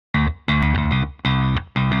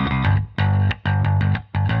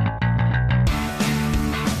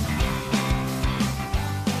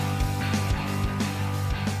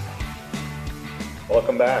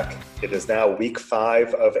welcome back. It is now week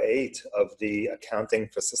 5 of 8 of the Accounting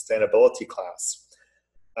for Sustainability class.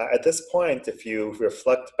 At this point, if you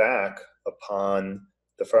reflect back upon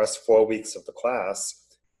the first 4 weeks of the class,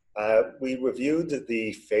 we reviewed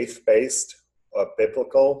the faith-based or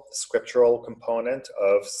biblical scriptural component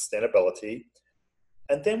of sustainability,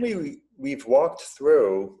 and then we've walked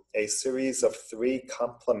through a series of 3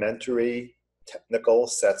 complementary technical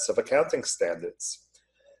sets of accounting standards.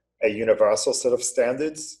 A universal set of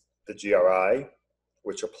standards, the GRI,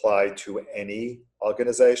 which apply to any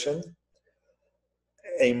organization.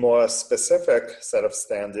 A more specific set of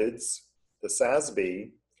standards, the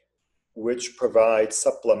SASB, which provide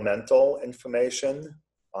supplemental information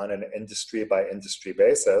on an industry-by-industry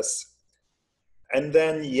basis. And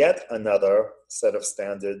then yet another set of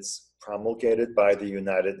standards promulgated by the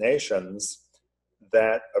United Nations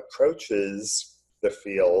that approaches the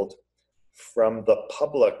field from the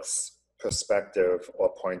public's perspective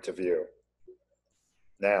or point of view.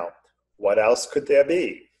 Now, what else could there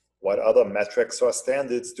be? What other metrics or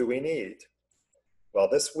standards do we need? Well,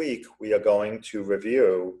 this week we are going to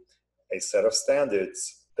review a set of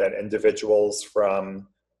standards that individuals from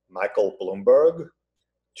Michael Bloomberg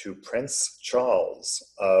to Prince Charles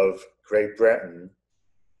of Great Britain,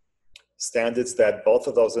 standards that both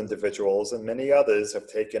of those individuals and many others have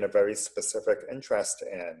taken a very specific interest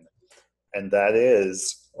in. And that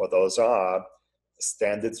is, or those are,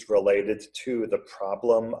 standards related to the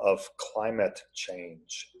problem of climate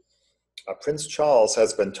change. Prince Charles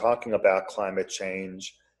has been talking about climate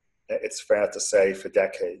change, it's fair to say, for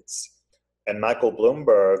decades. And Michael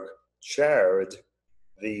Bloomberg chaired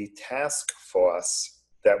the task force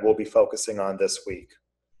that we'll be focusing on this week.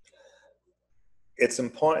 It's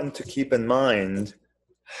important to keep in mind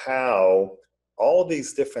how all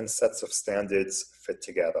these different sets of standards fit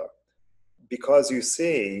together. Because you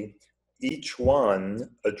see, each one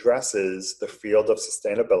addresses the field of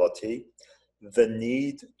sustainability, the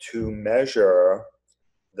need to measure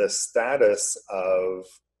the status of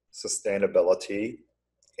sustainability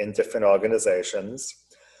in different organizations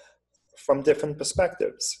from different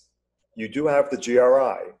perspectives. You do have the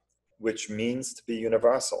GRI, which means to be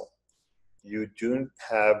universal. You do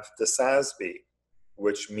have the SASB,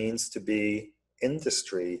 which means to be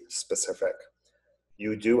industry specific.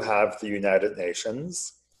 You do have the United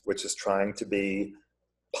Nations, which is trying to be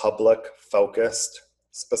public-focused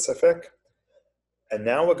specific. And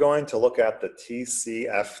now we're going to look at the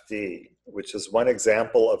TCFD, which is one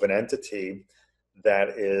example of an entity that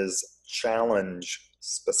is challenge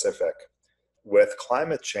specific, with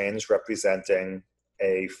climate change representing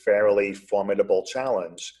a fairly formidable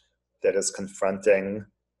challenge that is confronting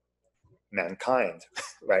mankind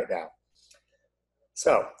right now.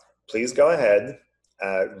 So please go ahead.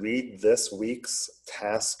 Read this week's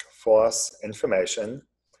task force information.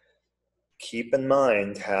 Keep in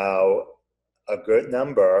mind how a good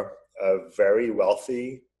number of very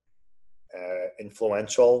wealthy,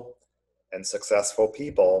 influential, and successful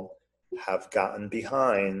people have gotten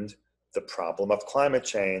behind the problem of climate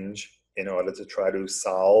change in order to try to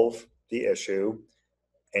solve the issue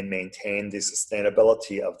and maintain the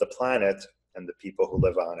sustainability of the planet and the people who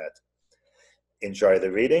live on it. Enjoy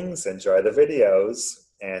the readings, enjoy the videos,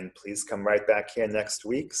 and please come right back here next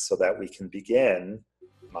week so that we can begin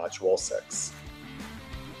Module 6.